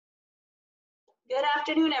Good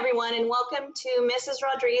afternoon, everyone, and welcome to Mrs.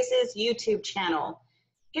 Rodriguez's YouTube channel.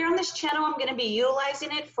 Here on this channel, I'm going to be utilizing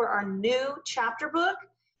it for our new chapter book,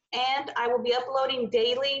 and I will be uploading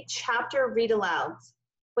daily chapter read-alouds.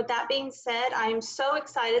 With that being said, I am so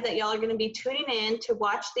excited that y'all are going to be tuning in to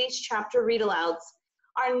watch these chapter read-alouds.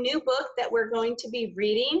 Our new book that we're going to be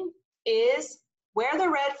reading is Where the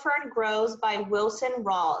Red Fern Grows by Wilson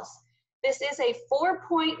Rawls. This is a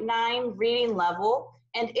 4.9 reading level.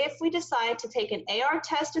 And if we decide to take an AR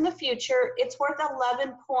test in the future, it's worth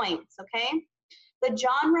 11 points, okay? The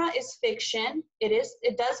genre is fiction.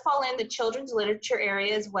 It does fall in the children's literature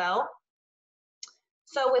area as well.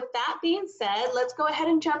 So with that being said, let's go ahead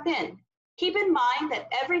and jump in. Keep in mind that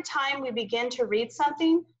every time we begin to read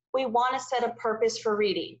something, we want to set a purpose for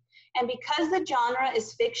reading. And because the genre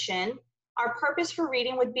is fiction, our purpose for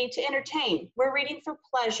reading would be to entertain. We're reading for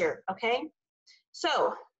pleasure, okay?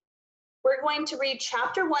 So, we're going to read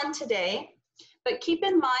chapter 1 today, but keep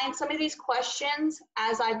in mind some of these questions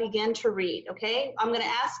as I begin to read, okay? I'm going to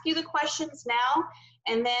ask you the questions now,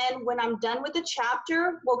 and then when I'm done with the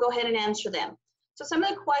chapter, we'll go ahead and answer them. So some of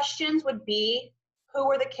the questions would be, who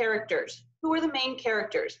are the characters? Who are the main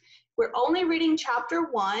characters? We're only reading chapter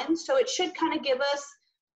 1, so it should kind of give us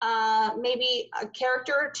maybe a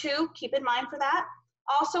character or two. Keep in mind for that.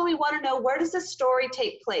 Also, we want to know, where does the story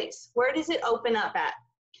take place? Where does it open up at?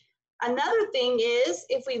 Another thing is,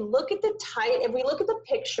 if we look at the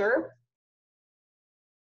picture,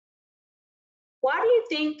 why do you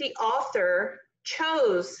think the author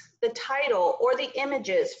chose the title or the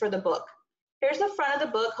images for the book? Here's the front of the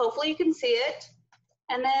book. Hopefully you can see it.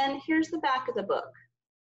 And then here's the back of the book.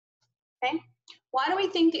 Okay? Why do we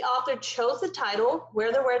think the author chose the title,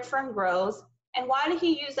 Where the Red Fern Grows, and why did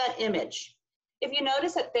he use that image? If you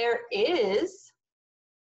notice that there is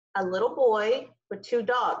a little boy with two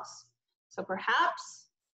dogs. So perhaps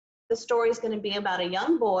the story is going to be about a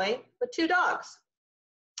young boy with two dogs.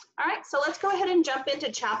 All right, so let's go ahead and jump into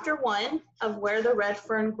chapter 1 of Where the Red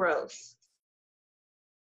Fern Grows.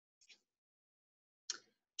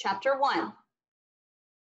 Chapter 1.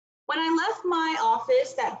 When I left my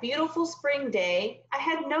office that beautiful spring day, I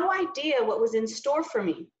had no idea what was in store for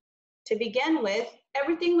me. To begin with,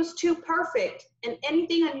 everything was too perfect and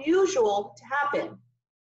anything unusual to happen.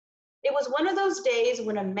 It was one of those days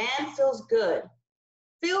when a man feels good,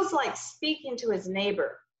 feels like speaking to his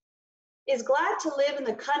neighbor, is glad to live in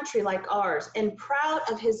the country like ours and proud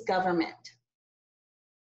of his government.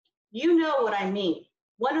 You know what I mean,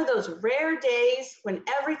 one of those rare days when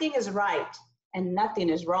everything is right and nothing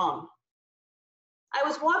is wrong. I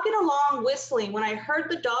was walking along whistling when I heard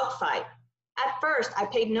the dog fight. At first, I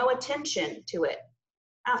paid no attention to it.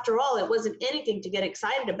 After all, it wasn't anything to get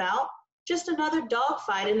excited about. Just another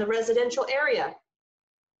dogfight in the residential area.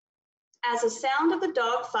 As the sound of the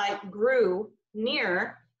dogfight grew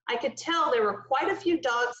nearer, I could tell there were quite a few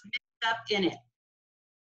dogs mixed up in it.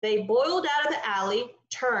 They boiled out of the alley,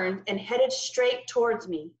 turned, and headed straight towards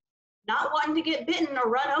me. Not wanting to get bitten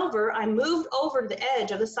or run over, I moved over to the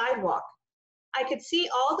edge of the sidewalk. I could see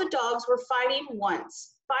all the dogs were fighting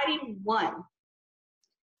one.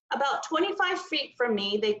 About 25 feet from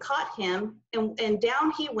me, they caught him, and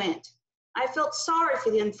down he went. I felt sorry for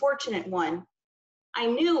the unfortunate one. I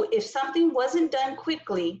knew if something wasn't done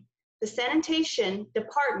quickly, the sanitation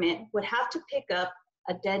department would have to pick up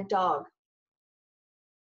a dead dog.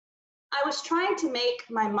 I was trying to make up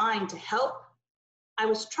my mind to help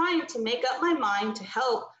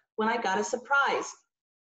when I got a surprise.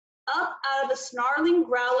 Up out of the snarling,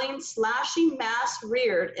 growling, slashing mass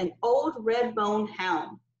reared an old red-boned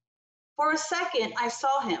hound. For a second, I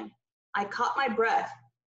saw him. I caught my breath.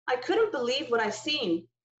 I couldn't believe what I'd seen.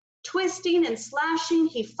 Twisting and slashing,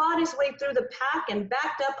 he fought his way through the pack and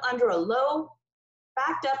backed up under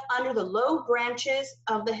the low branches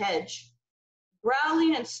of the hedge.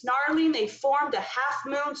 Growling and snarling, they formed a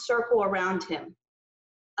half-moon circle around him.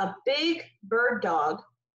 A big bird dog,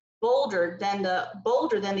 bolder than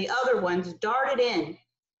the other ones, darted in.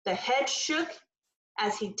 The hedge shook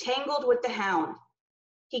as he tangled with the hound.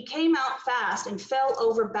 He came out fast and fell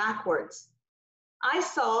over backwards. I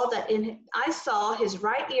saw his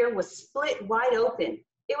right ear was split wide open.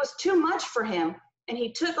 It was too much for him, and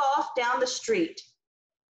he took off down the street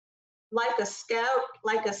like a scowled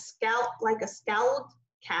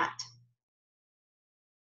cat.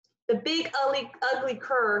 The big ugly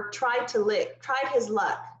cur tried his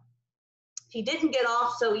luck. He didn't get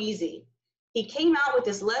off so easy. He came out with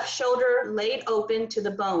his left shoulder laid open to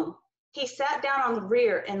the bone. He sat down on the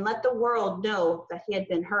rear and let the world know that he had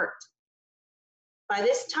been hurt. By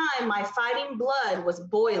this time, my fighting blood was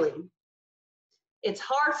boiling. It's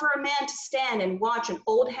hard for a man to stand and watch an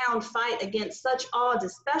old hound fight against such odds,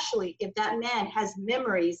 especially if that man has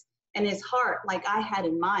memories in his heart like I had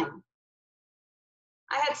in mine.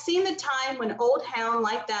 I had seen the time when an old hound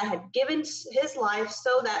like that had given his life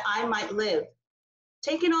so that I might live.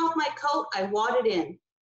 Taking off my coat, I wadded in.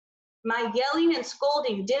 My yelling and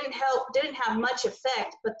scolding didn't have much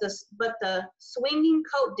effect, but the swinging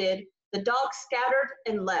coat did. The dog scattered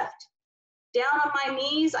and left. Down on my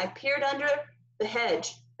knees, I peered under the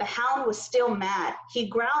hedge. The hound was still mad. He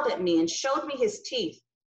growled at me and showed me his teeth.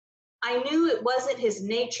 I knew it wasn't his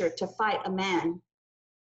nature to fight a man.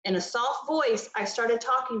 In a soft voice, I started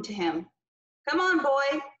talking to him. "Come on,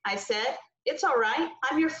 boy," I said. "It's all right.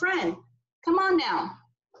 I'm your friend. Come on now."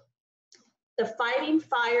 The fighting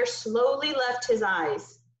fire slowly left his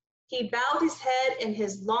eyes. He bowed his head and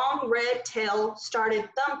his long red tail started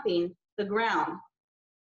thumping the ground.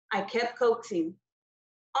 I kept coaxing.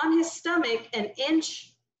 On his stomach, an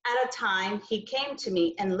inch at a time, he came to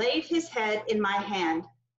me and laid his head in my hand.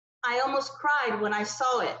 I almost cried when I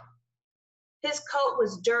saw it. His coat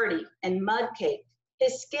was dirty and mud-caked.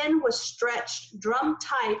 His skin was stretched, drum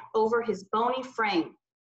tight over his bony frame.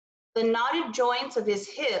 The knotted joints of his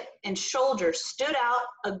hip and shoulder stood out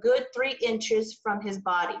a good 3 inches from his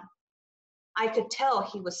body. I could tell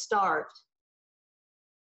he was starved.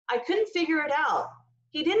 I couldn't figure it out.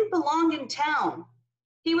 He didn't belong in town.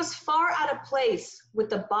 He was far out of place with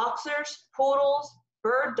the boxers, poodles,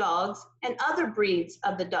 bird dogs, and other breeds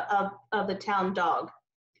of the town dog.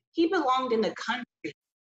 He belonged in the country.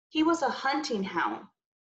 He was a hunting hound.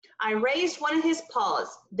 I raised one of his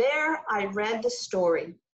paws. There I read the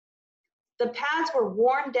story. The pads were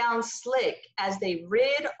worn down slick as they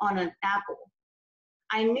rid on an apple.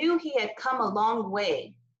 I knew he had come a long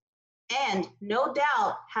way, and no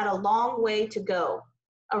doubt had a long way to go.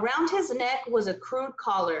 Around his neck was a crude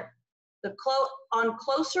collar. On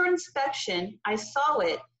closer inspection, I saw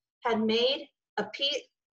it had made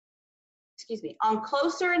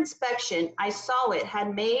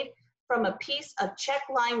from a piece of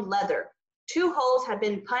check-lined leather. 2 holes had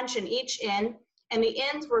been punched in each end, and the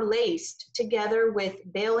ends were laced together with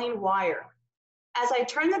baling wire. As I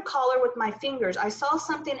turned the collar with my fingers, I saw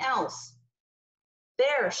something else.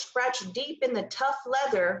 There, scratched deep in the tough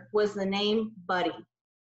leather, was the name Buddy.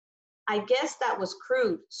 I guess that was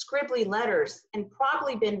crude, scribbly letters, and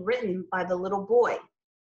probably been written by the little boy.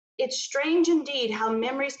 It's strange indeed how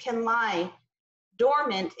memories can lie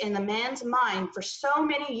dormant in the man's mind for so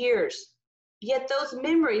many years. Yet those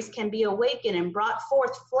memories can be awakened and brought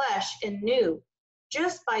forth fresh and new,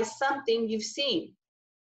 just by something you've seen,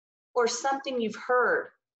 or something you've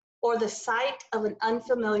heard, or the sight of an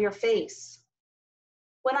unfamiliar face.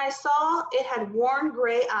 When I saw it had worn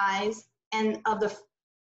gray eyes, and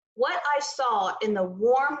what I saw in the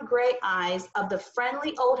warm gray eyes of the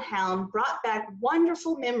friendly old hound brought back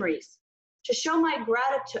wonderful memories. To show my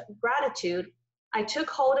gratitude, I took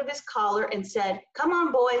hold of his collar and said, "Come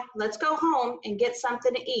on, boy, let's go home and get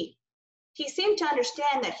something to eat." He seemed to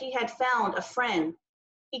understand that he had found a friend.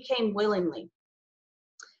 He came willingly.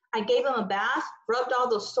 I gave him a bath, rubbed all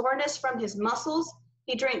the soreness from his muscles.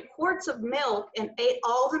 He drank quarts of milk and ate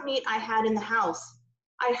all the meat I had in the house.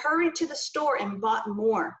 I hurried to the store and bought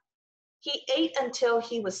more. He ate until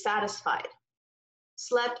he was satisfied.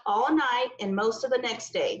 Slept all night and most of the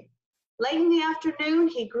next day. Late in the afternoon,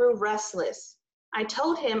 he grew restless. I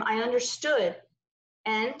told him I understood,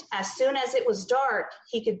 and as soon as it was dark,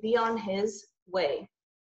 he could be on his way.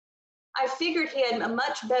 I figured he had a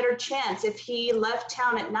much better chance if he left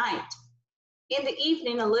town at night. In the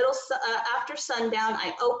evening, a little after sundown,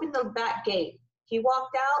 I opened the back gate. He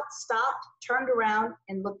walked out, stopped, turned around,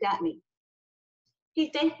 and looked at me. He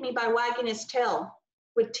thanked me by wagging his tail.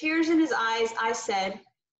 With tears in his eyes, I said,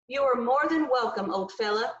 "You are more than welcome, old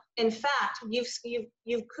fella. In fact,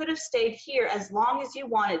 you could have stayed here as long as you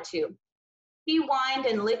wanted to." He whined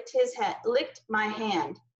and licked my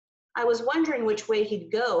hand. I was wondering which way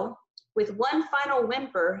he'd go. With one final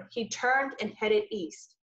whimper, he turned and headed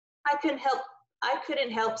east. I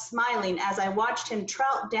couldn't help smiling as I watched him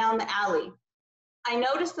trot down the alley. I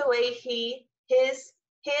noticed the way his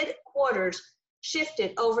hid quarters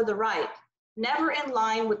shifted over the right, never in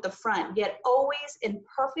line with the front, yet always in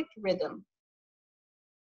perfect rhythm.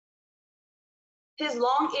 His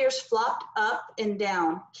long ears flopped up and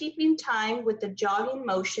down, keeping time with the jogging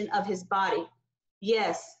motion of his body.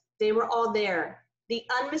 Yes, they were all there, the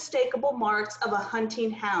unmistakable marks of a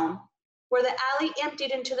hunting hound. Where the alley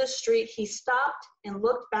emptied into the street, he stopped and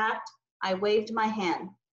looked back. I waved my hand.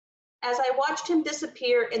 As I watched him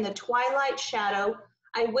disappear in the twilight shadow,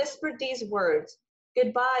 I whispered these words,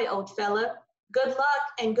 "Goodbye, old fella. Good luck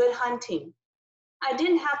and good hunting." I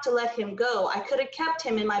didn't have to let him go. I could have kept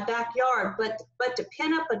him in my backyard, but to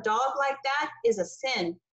pin up a dog like that is a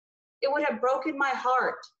sin. It would have broken my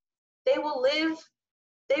heart. They will live,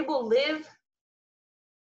 they will live.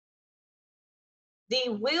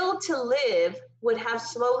 The will to live would have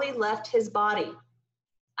slowly left his body.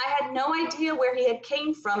 I had no idea where he had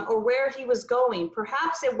came from or where he was going.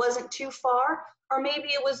 Perhaps it wasn't too far, or maybe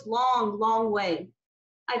it was long, long way.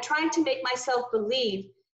 I tried to make myself believe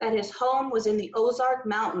that his home was in the Ozark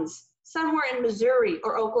Mountains, somewhere in Missouri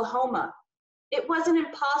or Oklahoma. It wasn't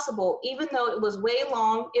impossible, even though it was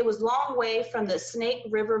long way from the Snake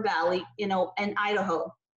River Valley in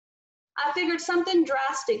Idaho. I figured something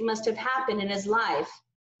drastic must have happened in his life,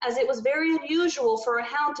 as it was very unusual for a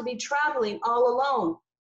hound to be traveling all alone.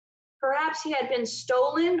 Perhaps he had been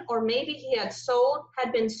stolen, or maybe he had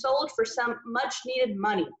been sold for some much needed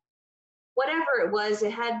money. Whatever it was,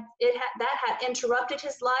 that had interrupted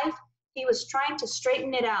his life, he was trying to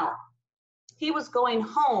straighten it out. He was going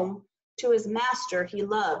home to his master he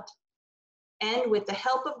loved, and with the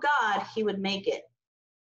help of God, he would make it.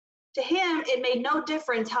 To him, it made no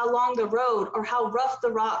difference how long the road or how rough the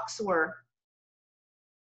rocks were.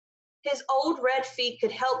 His old red feet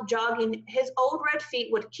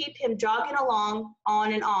would keep him jogging along,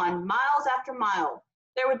 on and on, miles after mile.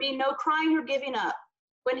 There would be no crying or giving up.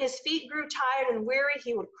 When his feet grew tired and weary,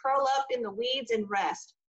 he would curl up in the weeds and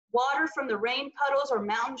rest. Water from the rain puddles or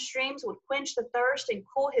mountain streams would quench the thirst and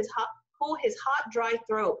cool his hot, dry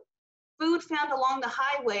throat. Food found along the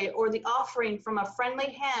highway or the offering from a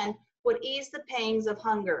friendly hand would ease the pangs of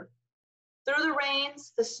hunger. Through the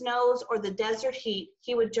rains, the snows, or the desert heat,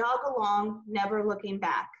 he would jog along, never looking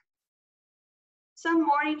back. Some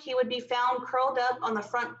morning he would be found curled up on the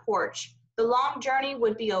front porch. The long journey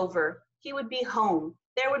would be over. He would be home.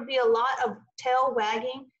 There would be a lot of tail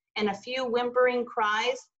wagging and a few whimpering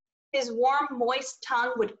cries. His warm, moist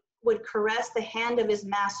tongue would caress the hand of his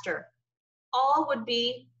master. All would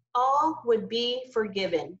be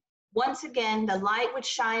forgiven. Once again, the light would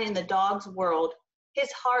shine in the dog's world.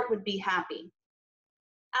 His heart would be happy.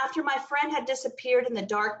 After my friend had disappeared in the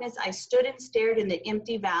darkness, I stood and stared in the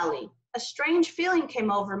empty valley. A strange feeling came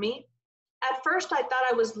over me. At first, I thought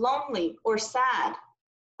I was lonely or sad,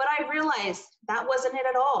 but I realized that wasn't it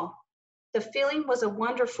at all. The feeling was a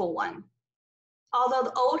wonderful one. Although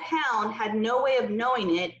the old hound had no way of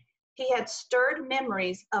knowing it, he had stirred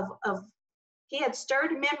memories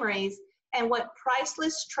and what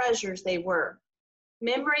priceless treasures they were.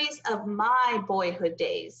 Memories of my boyhood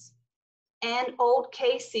days, and old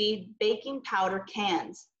KC baking powder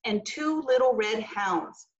cans, and 2 little red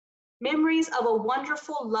hounds. Memories of a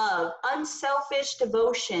wonderful love, unselfish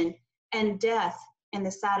devotion, and death in the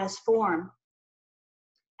saddest form.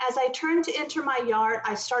 As I turned to enter my yard,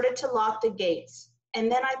 I started to lock the gates,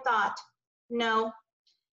 and then I thought, no,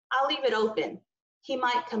 I'll leave it open. He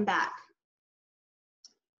might come back.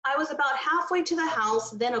 I was about halfway to the house,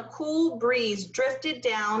 then a cool breeze drifted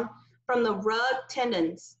down from the rug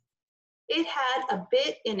tendons. It had a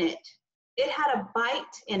bit in it. It had a bite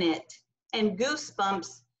in it, and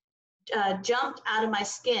goosebumps jumped out of my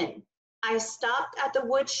skin. I stopped at the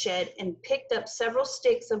woodshed and picked up several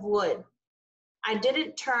sticks of wood. I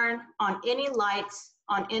didn't turn on any lights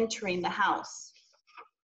on entering the house.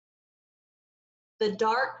 The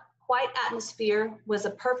dark, quiet atmosphere was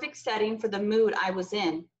a perfect setting for the mood I was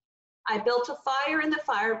in. I built a fire in the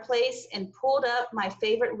fireplace and pulled up my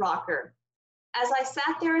favorite rocker. As I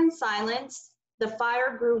sat there in silence, the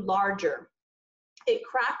fire grew larger. It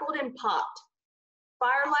crackled and popped.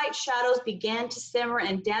 Firelight shadows began to simmer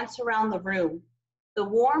and dance around the room. The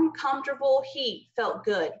warm, comfortable heat felt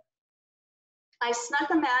good. I snuck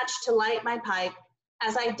a match to light my pipe.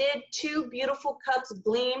 As I did, 2 beautiful cups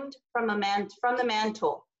gleamed from the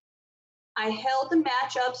mantel. I held the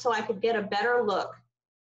match up so I could get a better look.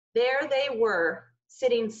 There they were,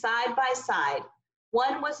 sitting side by side.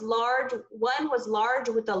 One was large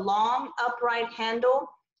with a long, upright handle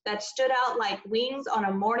that stood out like wings on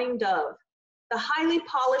a mourning dove. The highly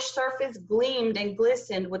polished surface gleamed and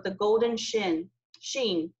glistened with a golden sheen.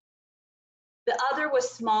 The other was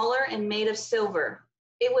smaller and made of silver.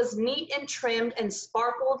 It was neat and trimmed and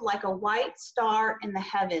sparkled like a white star in the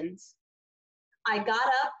heavens. I got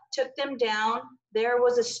up, took them down. There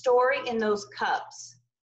was a story in those cups.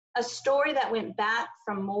 A story that went back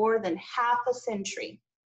from more than half a century.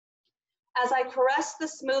 As I caressed the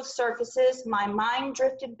smooth surfaces, my mind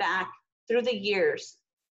drifted back through the years,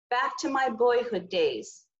 back to my boyhood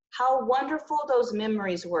days. How wonderful those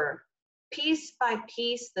memories were. Piece by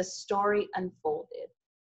piece, the story unfolded.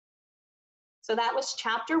 So that was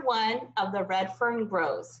chapter 1 of The Red Fern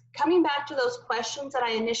Grows. Coming back to those questions that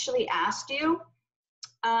I initially asked you,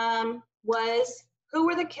 was who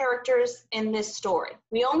were the characters in this story?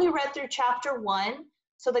 We only read through chapter 1,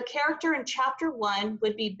 so the character in chapter 1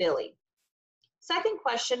 would be Billy. Second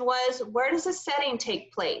question was, where does the setting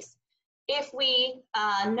take place? If we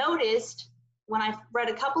noticed, when I read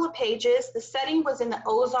a couple of pages, the setting was in the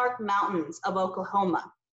Ozark Mountains of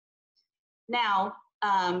Oklahoma. Now,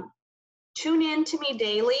 tune in to me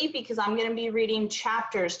daily because I'm going to be reading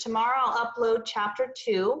chapters. Tomorrow I'll upload chapter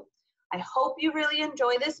 2. I hope you really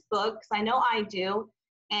enjoy this book because I know I do.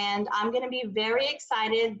 And I'm going to be very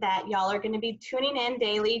excited that y'all are going to be tuning in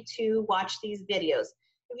daily to watch these videos.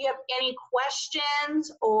 If you have any questions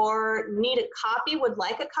or need a copy, would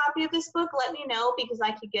like a copy of this book, let me know because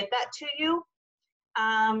I could get that to you.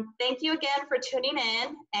 Thank you again for tuning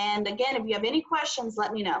in. And again, if you have any questions,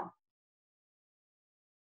 let me know.